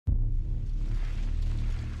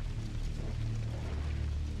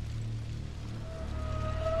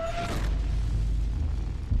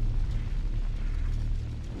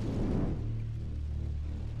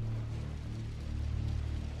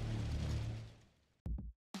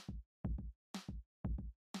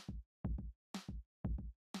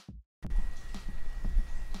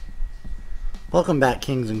Welcome back,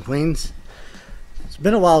 kings and queens. It's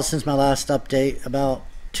been a while since my last update, about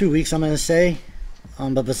 2 weeks I'm going to say.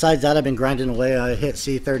 But besides that, I've been grinding away. I hit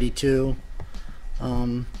C32.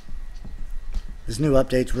 This new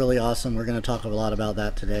update's really awesome. We're going to talk a lot about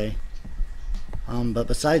that today. But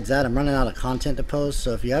besides that, I'm running out of content to post.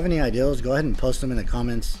 So if you have any ideas, go ahead and post them in the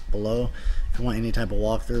comments below. If you want any type of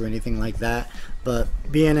walkthrough or anything like that. But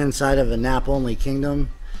being inside of a nap-only kingdom,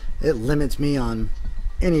 it limits me on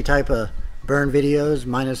any type of burn videos,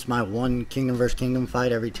 minus my one kingdom versus kingdom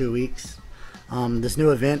fight every 2 weeks. This new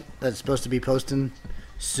event that's supposed to be posting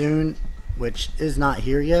soon, which is not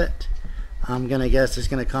here yet, I'm gonna guess it's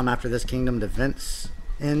gonna come after this kingdom events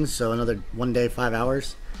ends, so another 1 day, 5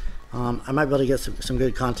 hours. I might be able to get some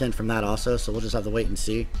good content from that also, so we'll just have to wait and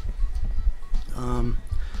see.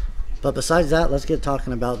 But besides that, let's get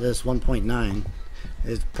talking about this 1.9.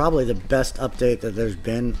 It's probably the best update that there's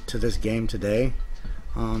been to this game today.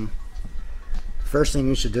 First thing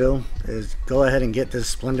you should do is go ahead and get this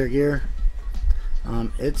Splendor gear.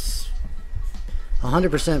 It's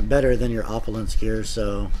 100% better than your opulence gear,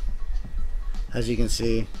 so as you can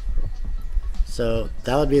see, so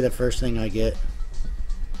that would be the first thing I get.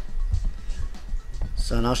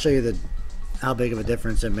 So, and I'll show you how big of a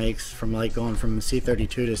difference it makes from like going from C32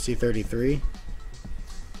 to C33.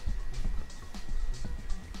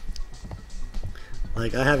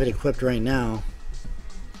 Like I have it equipped right now.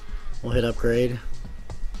 We'll hit upgrade.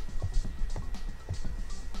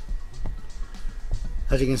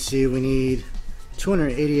 As you can see, we need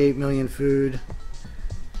 288 million food,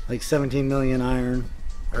 like 17 million iron,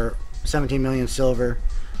 or 17 million silver,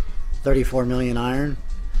 34 million iron.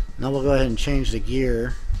 Now we'll go ahead and change the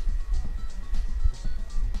gear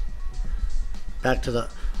back to the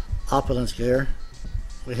opulence gear.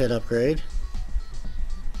 We hit upgrade.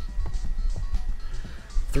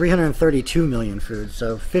 332 million food,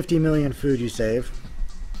 so 50 million food you save.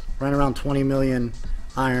 Right around 20 million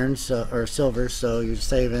iron, or silver, so you're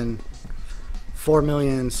saving 4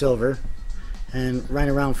 million silver, and right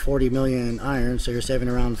around 40 million iron, so you're saving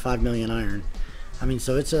around 5 million iron. I mean,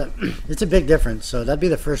 so it's a big difference. So that'd be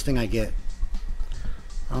the first thing I get.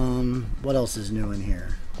 What else is new in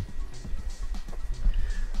here?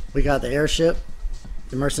 We got the airship,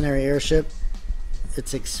 the mercenary airship.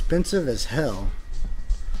 It's expensive as hell.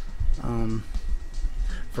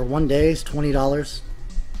 For 1 day is $20.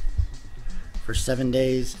 For 7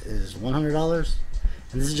 days is $100.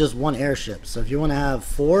 And this is just one airship. So if you want to have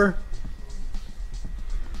 4,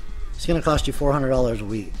 it's going to cost you $400 a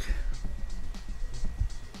week.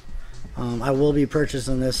 I will be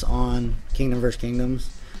purchasing this on Kingdom vs. Kingdoms,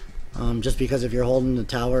 just because if you're holding the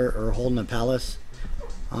tower or holding a palace,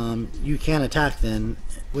 you can't attack then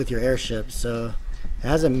with your airship. So it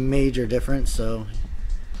has a major difference. So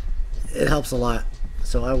it helps a lot.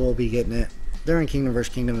 So I will be getting it during Kingdom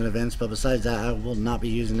vs. Kingdom events, but besides that, I will not be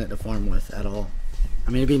using it to farm with at all. I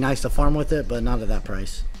mean, it'd be nice to farm with it, but not at that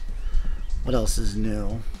price. What else is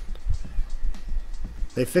new?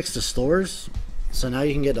 They fixed the stores, so now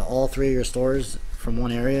you can get to all 3 of your stores from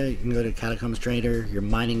one area. You can go to Catacombs Trader, your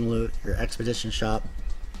mining loot, your expedition shop.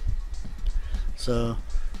 So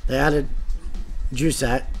they added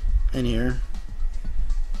Juicat in here.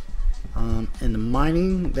 In the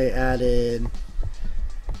mining, they added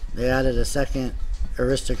a second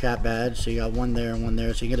aristocrat badge, so you got 1 there and 1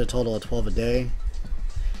 there, so you get a total of 12 a day.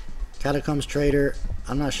 Catacombs Trader,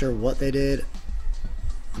 I'm not sure what they did.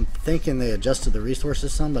 I'm thinking they adjusted the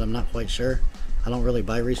resources some, but I'm not quite sure. I don't really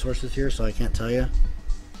buy resources here, so I can't tell you.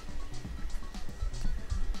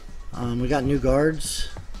 We got new guards,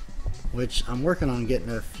 which I'm working on getting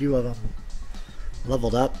a few of them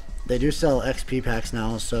leveled up. They do sell XP packs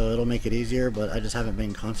now, so it'll make it easier, but I just haven't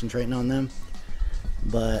been concentrating on them.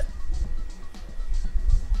 But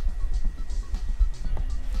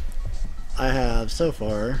I have so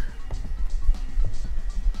far,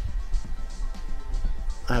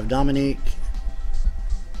 I have Dominique,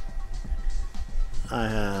 I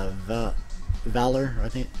have Valor, I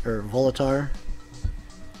think, or Volatar,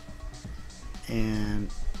 and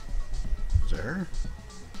is there her?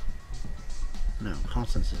 No,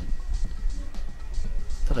 Constance isn't.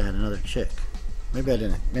 I thought I had another chick. Maybe I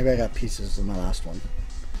didn't. Maybe I got pieces in my last one.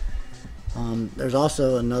 There's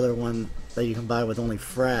also another one that you can buy with only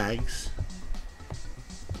frags.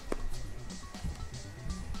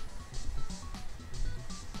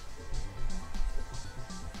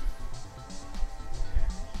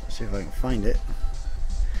 Let's see if I can find it.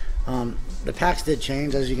 The packs did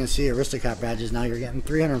change. As you can see, Aristocrat badges, now you're getting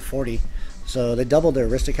 340. So they doubled their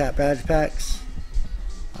Aristocrat badge packs.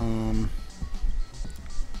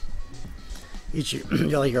 Each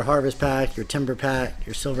like your harvest pack, your timber pack,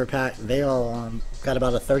 your silver pack, they all got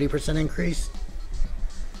about a 30% increase.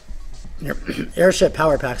 Your airship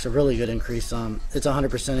power pack's a really good increase. It's a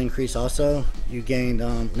 100% increase also. You gained,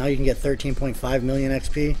 now you can get 13.5 million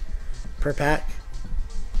XP per pack.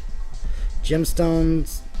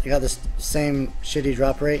 Gemstones, you got the same shitty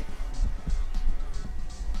drop rate.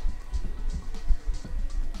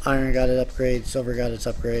 Iron got it upgrade, silver got its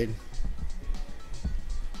upgrade.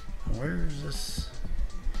 Where is this?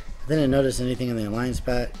 I didn't notice anything in the alliance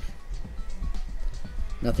pack.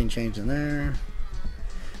 Nothing changed in there.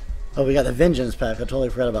 Oh, we got the Vengeance pack. I totally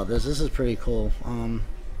forgot about this. This is pretty cool. It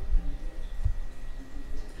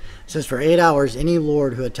says for 8 hours, any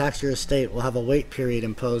lord who attacks your estate will have a wait period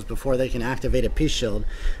imposed before they can activate a peace shield.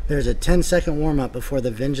 There's a 10-second warm-up before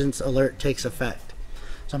the Vengeance alert takes effect.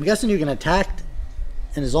 So I'm guessing you can attack,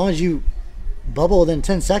 and as long as you bubble within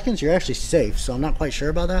 10 seconds, you're actually safe. So I'm not quite sure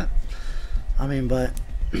about that. I mean, but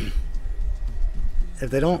if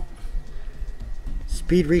they don't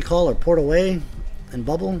speed recall or port away and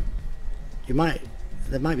bubble,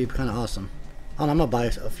 that might be kind of awesome. I'm gonna buy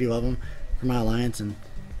a few of them for my alliance and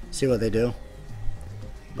see what they do.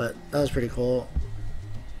 But that was pretty cool.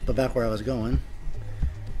 But back where I was going,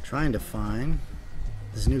 trying to find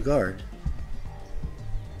this new guard.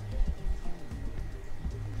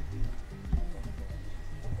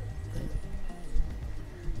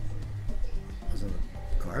 Was it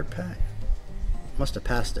a guard pack? Must have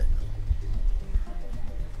passed it.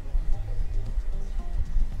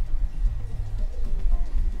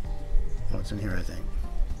 What's in here, I think.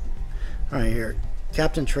 Alright, here.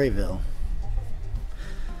 Captain Treville.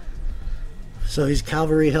 So he's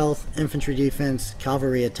cavalry health, infantry defense,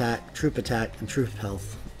 cavalry attack, and troop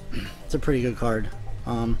health. It's a pretty good card.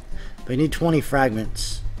 But you need 20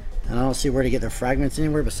 fragments. And I don't see where to get their fragments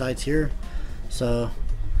anywhere besides here. So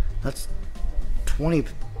that's 20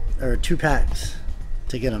 or 2 packs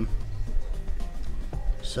to get them.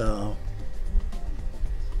 So,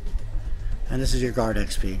 and this is your guard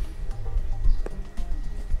XP.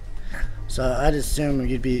 So I'd assume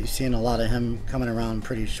you'd be seeing a lot of him coming around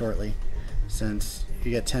pretty shortly, since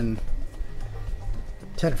you get 10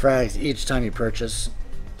 frags each time you purchase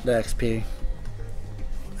the XP.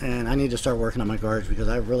 And I need to start working on my guards because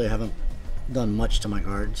I really haven't done much to my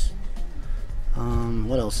guards.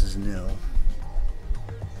 What else is new?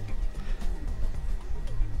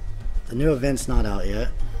 The new event's not out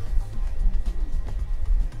yet.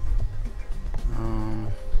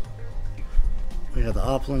 We have the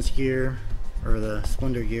opulence gear, or the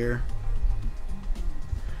splendor gear.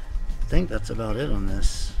 I think that's about it on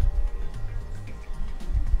this.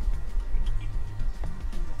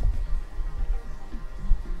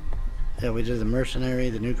 Yeah, we did the mercenary,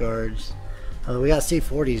 the new guards. We got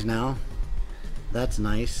C40s now. That's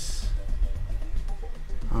nice.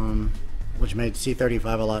 Which made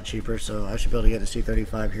C35 a lot cheaper, so I should be able to get a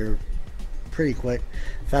C35 here pretty quick.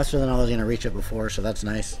 Faster than I was going to reach it before, so that's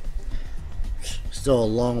nice. Still a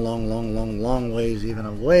long ways even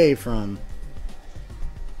away from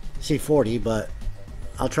C40, but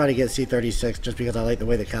I'll try to get C36 just because I like the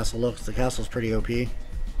way the castle looks. The castle's pretty OP.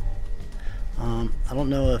 I don't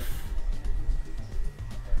know if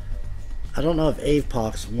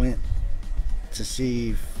Avepox went to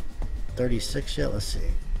C36 yet. Let's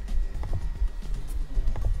see.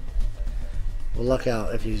 We'll look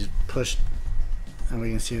out if he's pushed and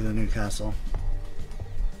we can see the new castle.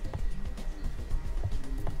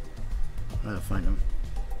 I gotta find him.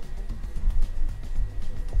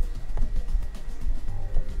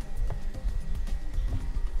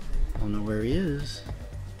 I don't know where he is.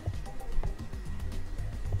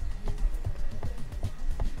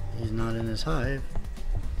 He's not in his hive.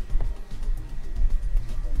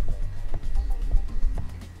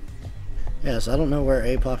 Yes, I don't know where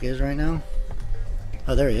APOC is right now.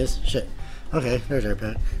 Oh, there he is. Shit. Okay, there's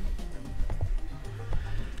AirPack.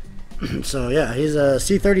 So yeah, he's a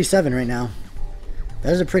C37 right now.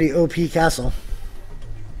 That is a pretty OP castle.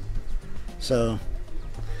 So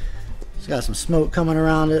it's got some smoke coming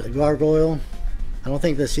around it, a gargoyle. I don't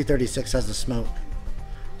think the C36 has the smoke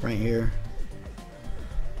right here.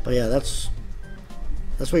 But yeah, that's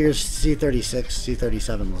what your C36,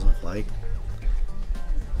 C37 will look like.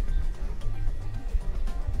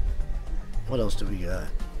 What else do we got?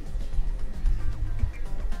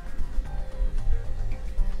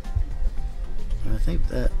 I think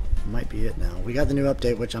that might be it now. We got the new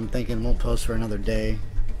update, which I'm thinking won't post for another day.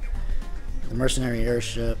 The mercenary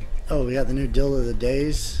airship. Oh, we got the new deal of the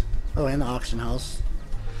days. Oh, and the auction house.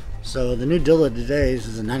 So the new deal of the days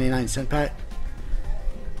is a 99-cent pack.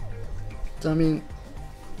 So, I mean,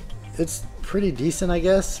 it's pretty decent, I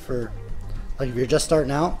guess, for like if you're just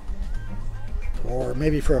starting out, or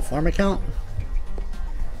maybe for a farm account.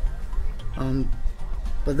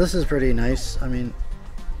 But this is pretty nice. I mean,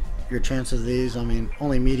 your chances of these, I mean,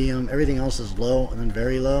 only medium, everything else is low and then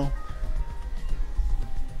very low.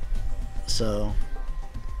 So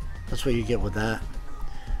that's what you get with that.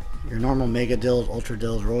 Your normal mega deals, ultra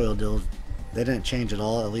deals, royal deals, they didn't change at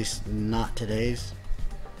all, at least not today's.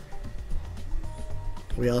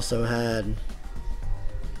 We also had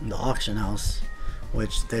the auction house,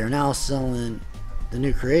 which they are now selling the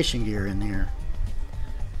new creation gear in here.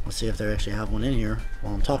 Let's see if they actually have one in here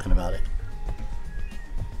while I'm talking about it.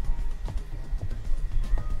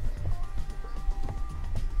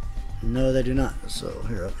 No, they do not. So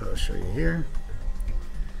here, I'll show you here.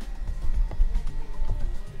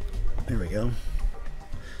 There we go.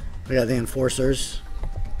 We got the enforcers.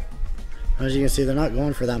 As you can see, they're not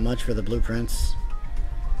going for that much for the blueprints.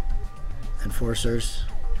 Enforcers.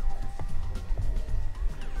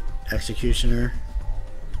 Executioner.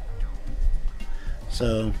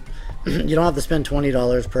 So you don't have to spend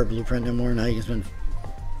 $20 per blueprint anymore. Now you can spend,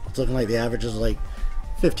 it's looking like the average is like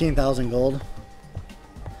 15,000 gold.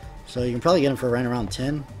 So you can probably get them for right around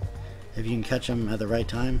 10 if you can catch them at the right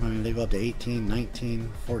time. I mean, they go up to 18,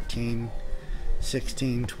 19, 14,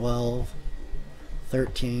 16, 12,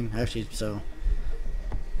 13. Actually, so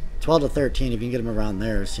 12 to 13, if you can get them around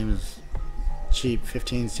there, seems cheap.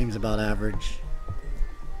 15 seems about average.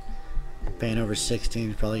 Paying over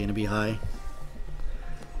 16 is probably going to be high.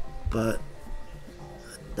 But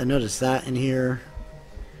I noticed that in here,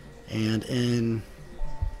 and in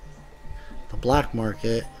the black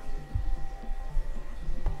market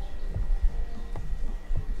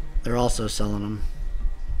they're also selling them.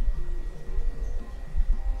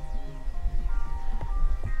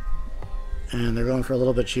 And they're going for a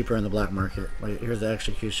little bit cheaper in the black market. Like, here's the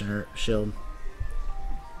executioner shield.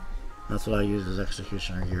 That's what I use as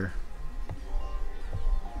executioner gear.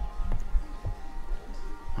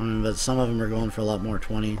 But some of them are going for a lot more.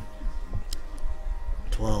 20,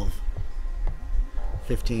 12,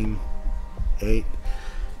 15, 8.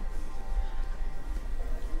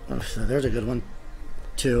 Oh, so there's a good one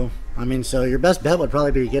too. I mean, so your best bet would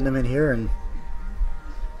probably be getting them in here and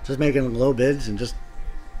just making low bids and just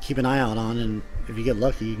keep an eye out on, and if you get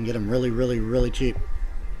lucky you can get them really, really, really cheap.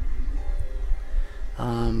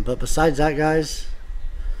 But besides that, guys,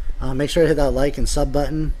 make sure to hit that like and sub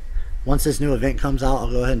button. Once this new event comes out, I'll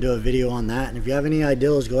go ahead and do a video on that. And if you have any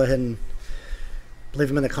ideas, go ahead and leave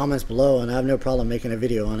them in the comments below, and I have no problem making a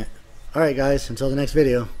video on it. Alright guys, until the next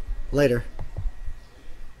video, later.